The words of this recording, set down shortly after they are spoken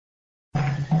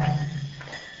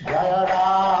Jaya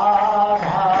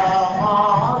Radha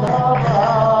Madhava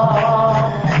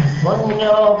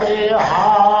Kunja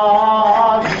Bihari.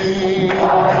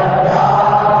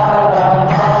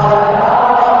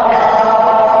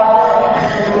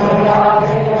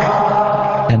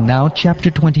 And now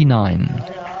Chapter 29,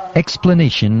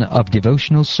 Explanation of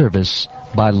Devotional Service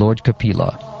by Lord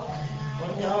Kapila.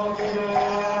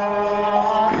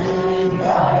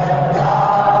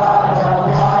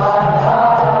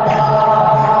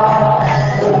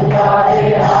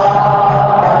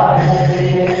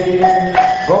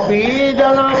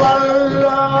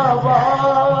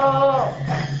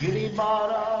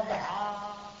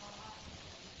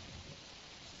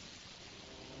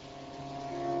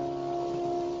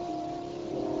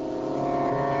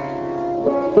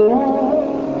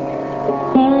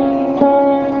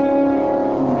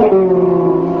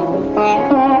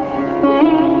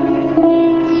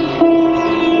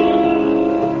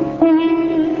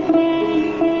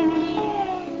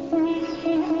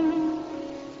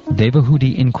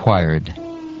 Devahudi inquired,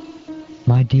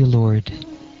 "My dear Lord,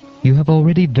 you have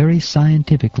already very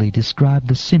scientifically described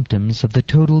the symptoms of the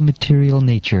total material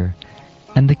nature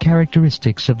and the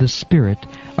characteristics of the spirit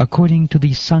according to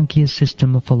the Sankhya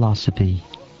system of philosophy.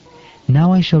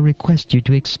 Now I shall request you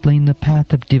to explain the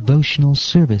path of devotional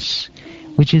service,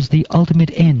 which is the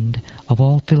ultimate end of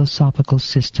all philosophical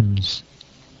systems.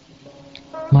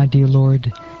 My dear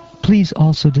Lord, please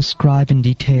also describe in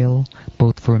detail,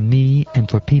 both for me and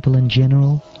for people in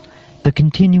general, the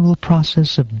continual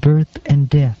process of birth and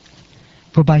death,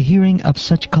 for by hearing of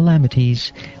such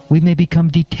calamities we may become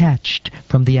detached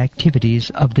from the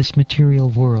activities of this material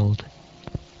world.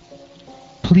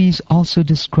 Please also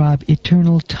describe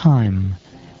eternal time,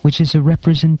 which is a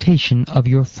representation of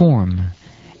your form,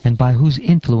 and by whose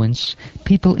influence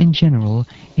people in general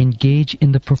engage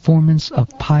in the performance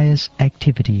of pious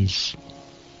activities.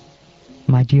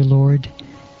 My dear Lord,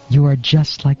 you are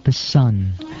just like the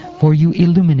sun, for you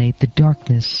illuminate the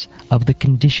darkness of the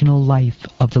conditional life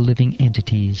of the living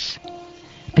entities.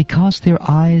 Because their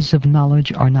eyes of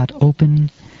knowledge are not open,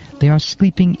 they are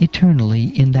sleeping eternally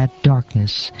in that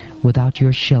darkness without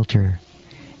your shelter,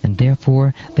 and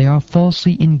therefore they are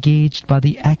falsely engaged by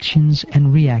the actions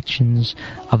and reactions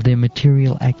of their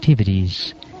material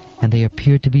activities, and they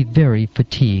appear to be very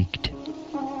fatigued.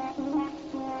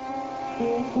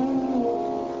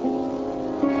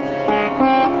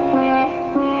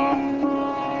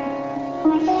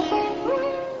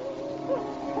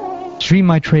 Sri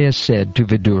Maitreya said to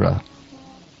Vidura,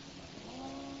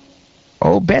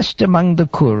 O best among the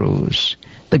Kurus,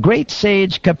 the great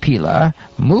sage Kapila,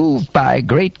 moved by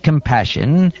great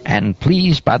compassion and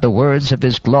pleased by the words of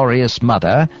his glorious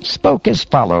mother, spoke as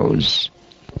follows.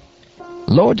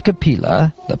 Lord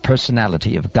Kapila, the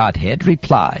personality of Godhead,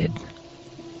 replied,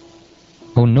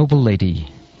 O noble lady,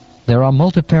 there are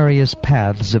multifarious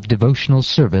paths of devotional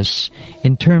service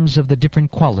in terms of the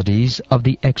different qualities of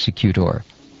the executor.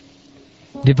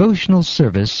 Devotional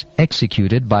service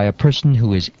executed by a person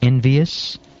who is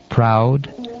envious, proud,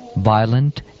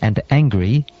 violent, and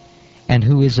angry, and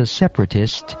who is a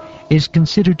separatist, is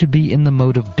considered to be in the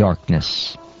mode of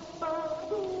darkness.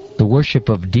 The worship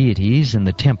of deities in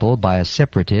the temple by a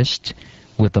separatist,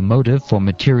 with a motive for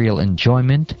material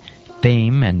enjoyment,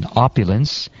 fame, and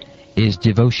opulence, is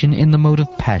devotion in the mode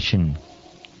of passion.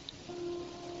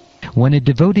 When a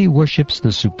devotee worships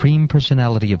the Supreme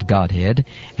Personality of Godhead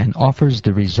and offers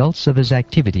the results of his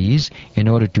activities in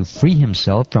order to free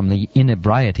himself from the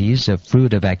inebrieties of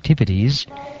fruitive activities,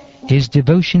 his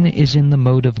devotion is in the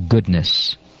mode of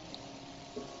goodness.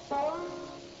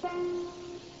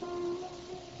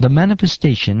 The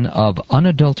manifestation of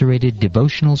unadulterated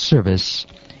devotional service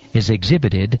is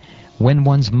exhibited when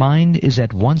one's mind is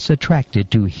at once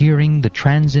attracted to hearing the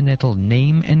transcendental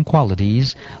name and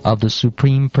qualities of the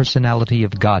Supreme Personality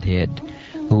of Godhead,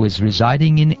 who is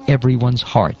residing in everyone's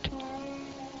heart.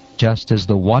 Just as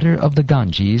the water of the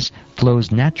Ganges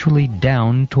flows naturally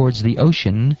down towards the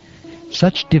ocean,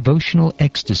 such devotional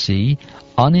ecstasy,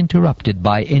 uninterrupted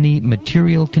by any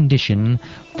material condition,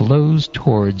 flows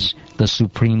towards the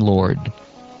Supreme Lord.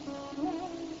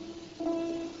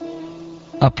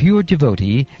 A pure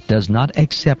devotee does not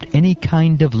accept any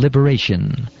kind of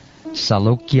liberation,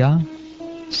 salokya,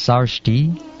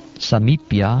 sarshti,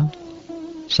 samipya,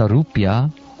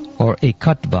 sarupya, or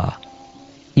ekatva,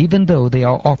 even though they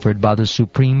are offered by the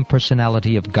Supreme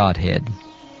Personality of Godhead.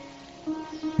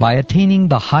 By attaining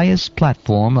the highest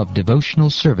platform of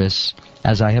devotional service,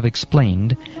 as I have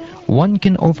explained, one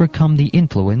can overcome the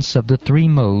influence of the three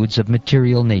modes of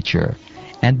material nature,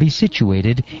 and be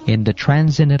situated in the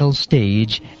transcendental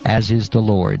stage as is the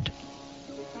Lord.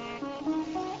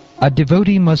 A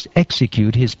devotee must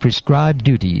execute his prescribed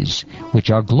duties,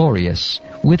 which are glorious,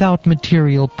 without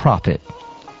material profit.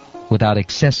 Without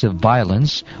excessive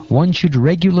violence, one should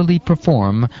regularly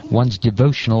perform one's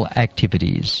devotional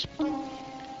activities.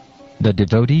 The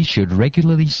devotee should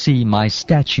regularly see my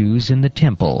statues in the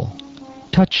temple,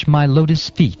 touch my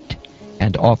lotus feet,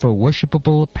 and offer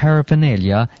worshipable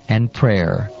paraphernalia and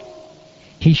prayer.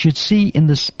 He should see in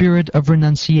the spirit of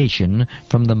renunciation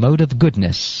from the mode of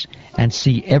goodness, and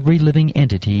see every living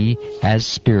entity as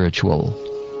spiritual.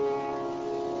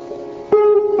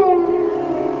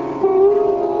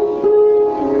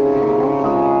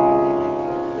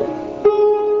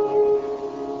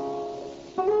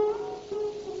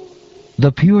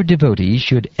 The pure devotee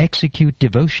should execute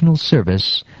devotional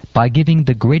service by giving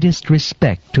the greatest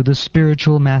respect to the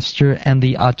spiritual master and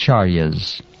the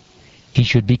acharyas. He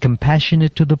should be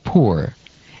compassionate to the poor,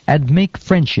 and make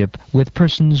friendship with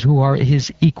persons who are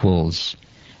his equals.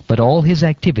 But all his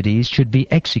activities should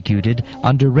be executed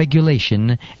under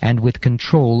regulation and with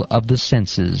control of the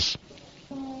senses.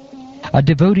 A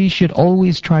devotee should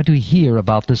always try to hear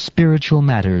about the spiritual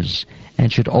matters,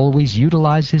 and should always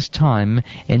utilize his time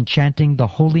in chanting the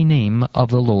holy name of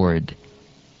the Lord.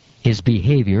 His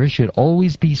behavior should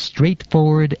always be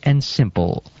straightforward and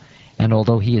simple, and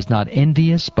although he is not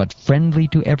envious but friendly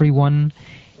to everyone,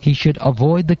 he should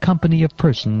avoid the company of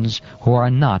persons who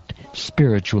are not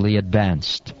spiritually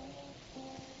advanced.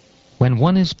 When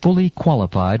one is fully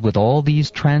qualified with all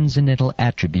these transcendental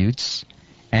attributes,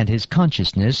 and his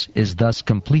consciousness is thus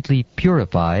completely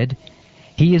purified,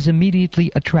 he is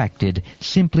immediately attracted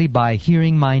simply by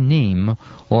hearing my name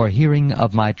or hearing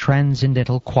of my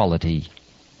transcendental quality.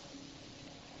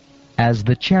 As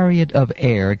the chariot of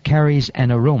air carries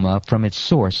an aroma from its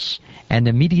source and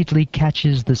immediately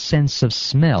catches the sense of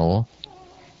smell,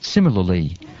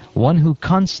 similarly, one who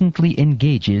constantly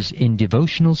engages in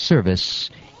devotional service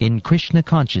in Krishna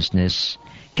consciousness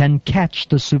can catch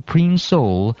the Supreme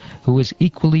Soul who is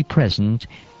equally present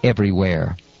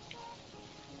everywhere.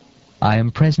 I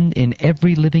am present in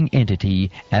every living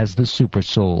entity as the Super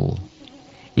Soul.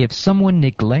 If someone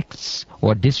neglects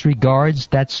or disregards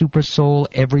that Super Soul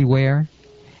everywhere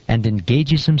and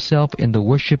engages himself in the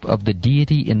worship of the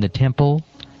deity in the temple,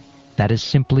 that is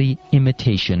simply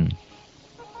imitation.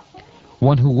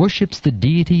 One who worships the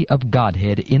deity of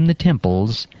Godhead in the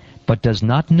temples but does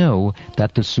not know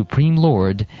that the Supreme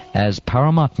Lord, as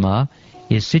Paramatma,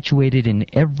 is situated in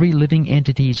every living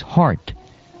entity's heart,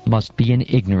 must be in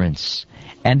ignorance,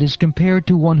 and is compared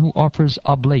to one who offers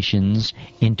oblations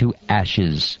into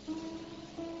ashes.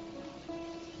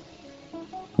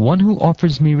 One who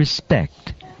offers me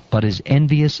respect, but is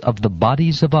envious of the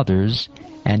bodies of others,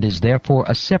 and is therefore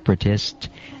a separatist,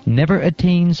 never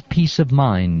attains peace of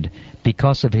mind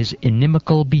because of his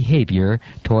inimical behavior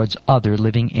towards other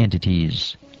living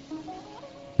entities.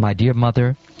 My dear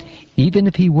mother, even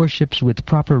if he worships with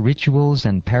proper rituals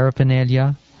and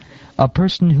paraphernalia, a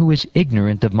person who is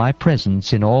ignorant of my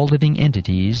presence in all living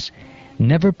entities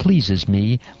never pleases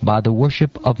me by the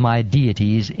worship of my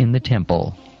deities in the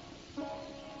temple.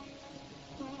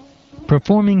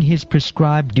 Performing his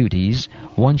prescribed duties,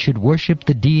 one should worship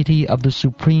the deity of the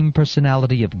Supreme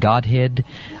Personality of Godhead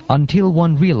until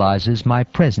one realizes my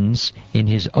presence in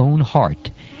his own heart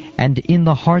and in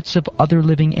the hearts of other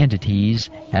living entities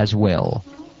as well.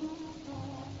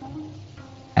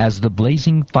 As the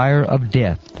blazing fire of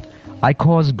death, I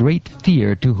cause great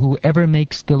fear to whoever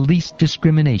makes the least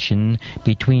discrimination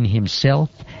between himself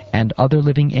and other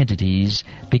living entities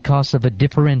because of a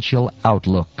differential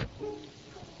outlook.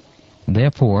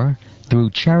 Therefore,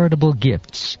 through charitable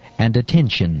gifts and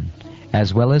attention,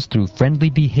 as well as through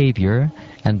friendly behavior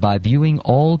and by viewing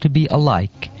all to be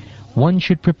alike, one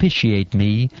should propitiate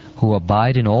me who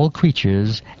abide in all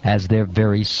creatures as their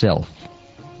very self.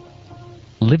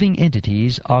 Living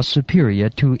entities are superior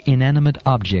to inanimate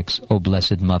objects, O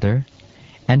Blessed Mother,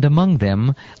 and among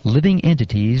them living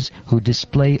entities who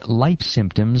display life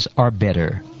symptoms are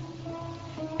better.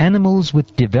 Animals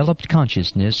with developed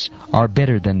consciousness are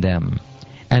better than them,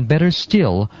 and better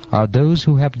still are those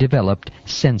who have developed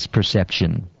sense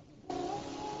perception.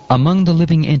 Among the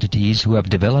living entities who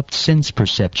have developed sense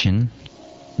perception,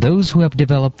 those who have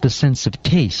developed the sense of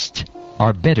taste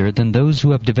are better than those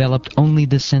who have developed only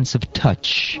the sense of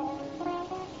touch.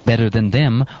 Better than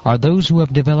them are those who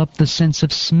have developed the sense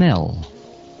of smell,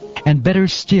 and better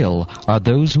still are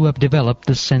those who have developed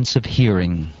the sense of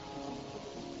hearing.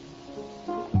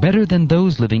 Better than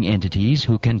those living entities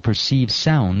who can perceive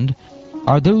sound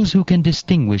are those who can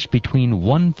distinguish between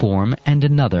one form and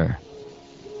another.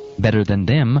 Better than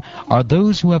them are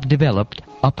those who have developed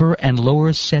upper and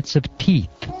lower sets of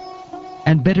teeth.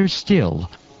 And better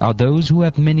still are those who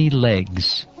have many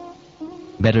legs.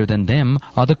 Better than them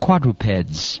are the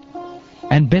quadrupeds,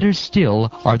 and better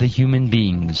still are the human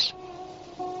beings.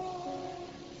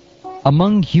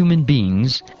 Among human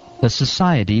beings, the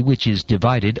society which is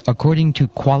divided according to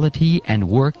quality and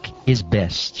work is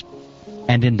best.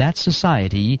 And in that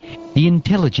society, the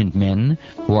intelligent men,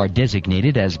 who are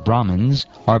designated as Brahmins,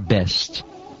 are best.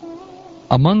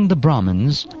 Among the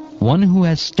Brahmins, one who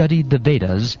has studied the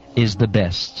Vedas is the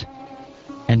best.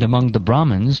 And among the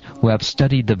Brahmins who have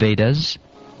studied the Vedas,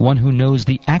 one who knows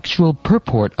the actual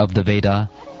purport of the Veda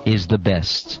is the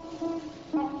best.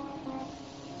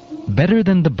 Better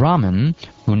than the Brahmin,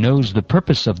 who knows the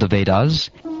purpose of the Vedas,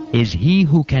 is he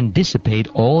who can dissipate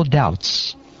all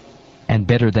doubts. And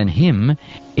better than him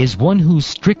is one who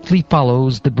strictly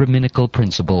follows the Brahminical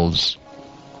principles.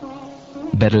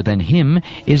 Better than him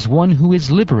is one who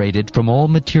is liberated from all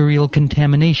material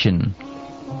contamination.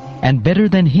 And better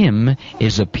than him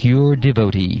is a pure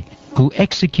devotee, who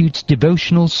executes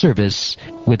devotional service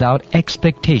without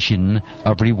expectation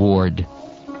of reward.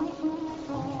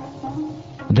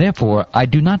 Therefore, I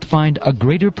do not find a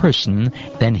greater person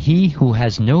than he who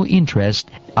has no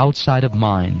interest outside of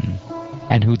mine,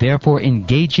 and who therefore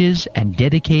engages and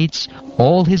dedicates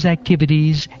all his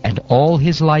activities and all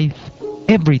his life,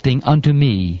 everything unto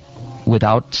me,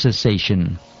 without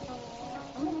cessation.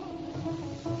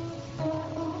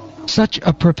 Such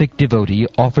a perfect devotee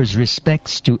offers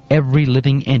respects to every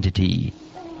living entity,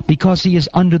 because he is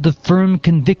under the firm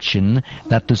conviction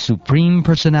that the Supreme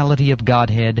Personality of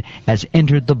Godhead has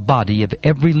entered the body of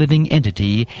every living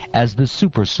entity as the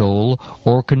Supersoul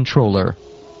or controller.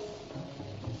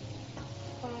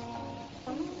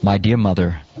 My dear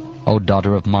mother, O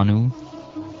daughter of Manu,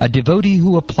 a devotee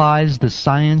who applies the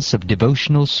science of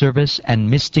devotional service and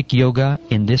mystic yoga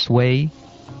in this way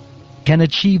can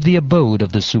achieve the abode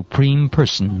of the Supreme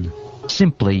Person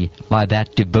simply by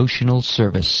that devotional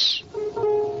service.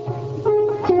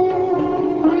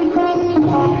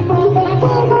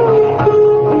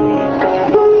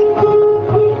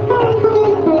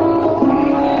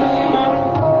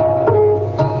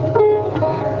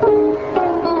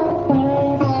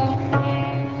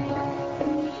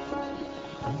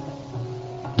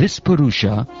 This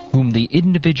Purusha, whom the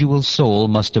individual soul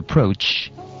must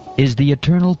approach, is the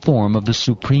eternal form of the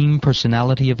Supreme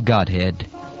Personality of Godhead,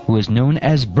 who is known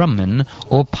as Brahman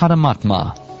or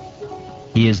Paramatma.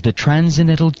 He is the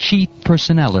transcendental chief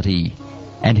personality,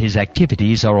 and his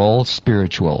activities are all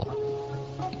spiritual.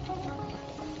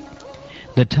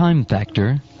 The time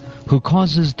factor, who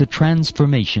causes the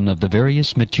transformation of the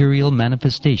various material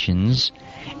manifestations,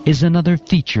 is another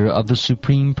feature of the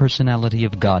Supreme Personality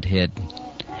of Godhead.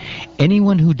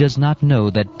 Anyone who does not know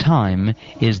that time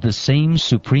is the same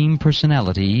Supreme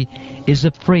Personality is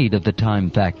afraid of the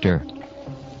time factor.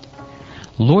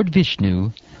 Lord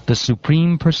Vishnu, the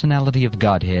Supreme Personality of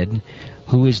Godhead,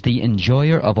 who is the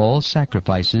enjoyer of all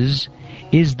sacrifices,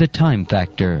 is the time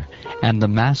factor and the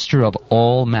master of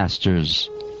all masters.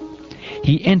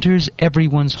 He enters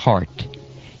everyone's heart.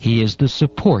 He is the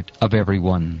support of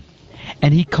everyone,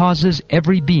 and he causes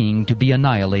every being to be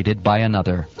annihilated by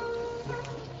another.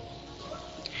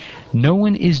 No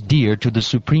one is dear to the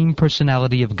Supreme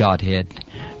Personality of Godhead,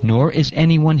 nor is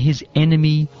anyone his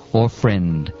enemy or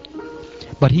friend.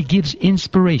 But he gives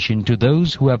inspiration to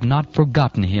those who have not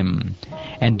forgotten him,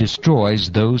 and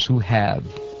destroys those who have.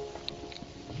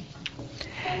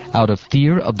 Out of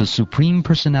fear of the Supreme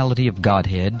Personality of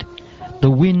Godhead,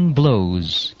 the wind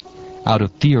blows. Out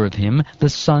of fear of him, the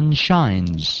sun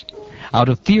shines. Out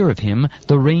of fear of him,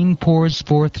 the rain pours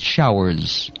forth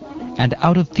showers. And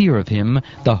out of fear of him,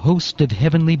 the host of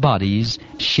heavenly bodies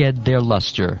shed their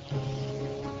luster.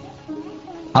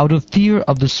 Out of fear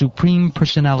of the Supreme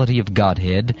Personality of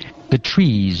Godhead, the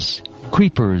trees,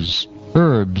 creepers,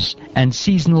 herbs, and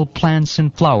seasonal plants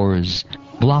and flowers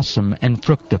blossom and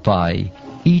fructify,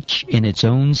 each in its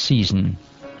own season.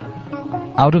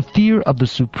 Out of fear of the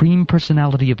Supreme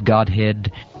Personality of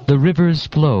Godhead, the rivers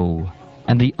flow,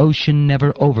 and the ocean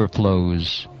never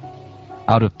overflows.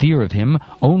 Out of fear of him,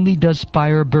 only does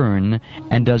fire burn,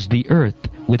 and does the earth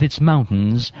with its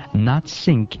mountains not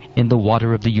sink in the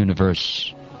water of the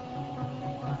universe.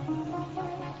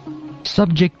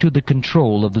 Subject to the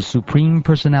control of the Supreme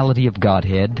Personality of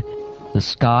Godhead, the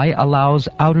sky allows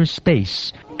outer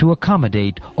space to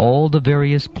accommodate all the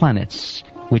various planets,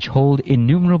 which hold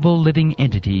innumerable living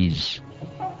entities.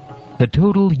 The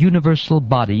total universal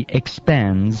body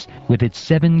expands with its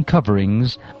 7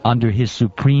 coverings under his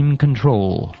supreme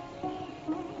control.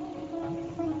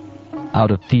 Out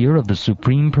of fear of the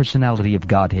Supreme Personality of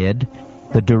Godhead,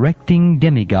 the directing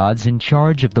demigods in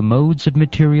charge of the modes of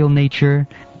material nature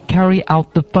carry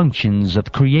out the functions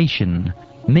of creation,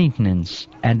 maintenance,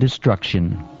 and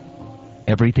destruction.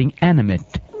 Everything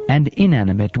animate and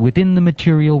inanimate within the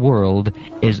material world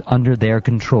is under their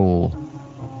control.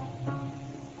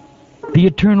 The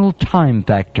eternal time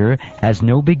factor has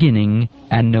no beginning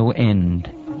and no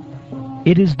end.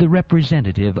 It is the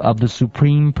representative of the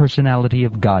Supreme Personality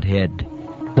of Godhead,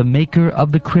 the maker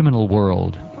of the criminal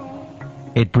world.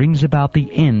 It brings about the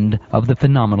end of the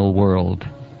phenomenal world.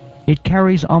 It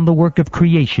carries on the work of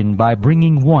creation by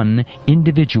bringing one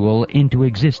individual into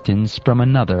existence from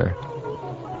another.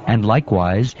 And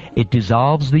likewise, it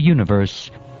dissolves the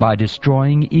universe by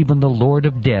destroying even the Lord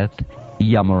of Death,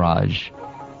 Yamaraj.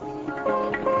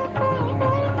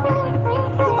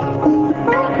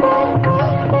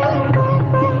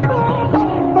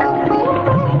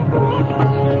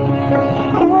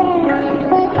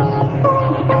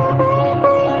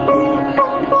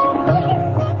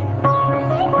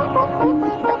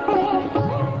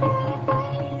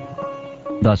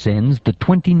 Thus ends the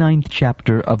 29th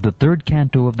chapter of the 3rd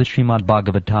canto of the Srimad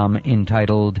Bhagavatam,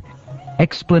 entitled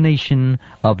Explanation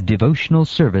of Devotional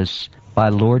Service by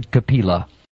Lord Kapila.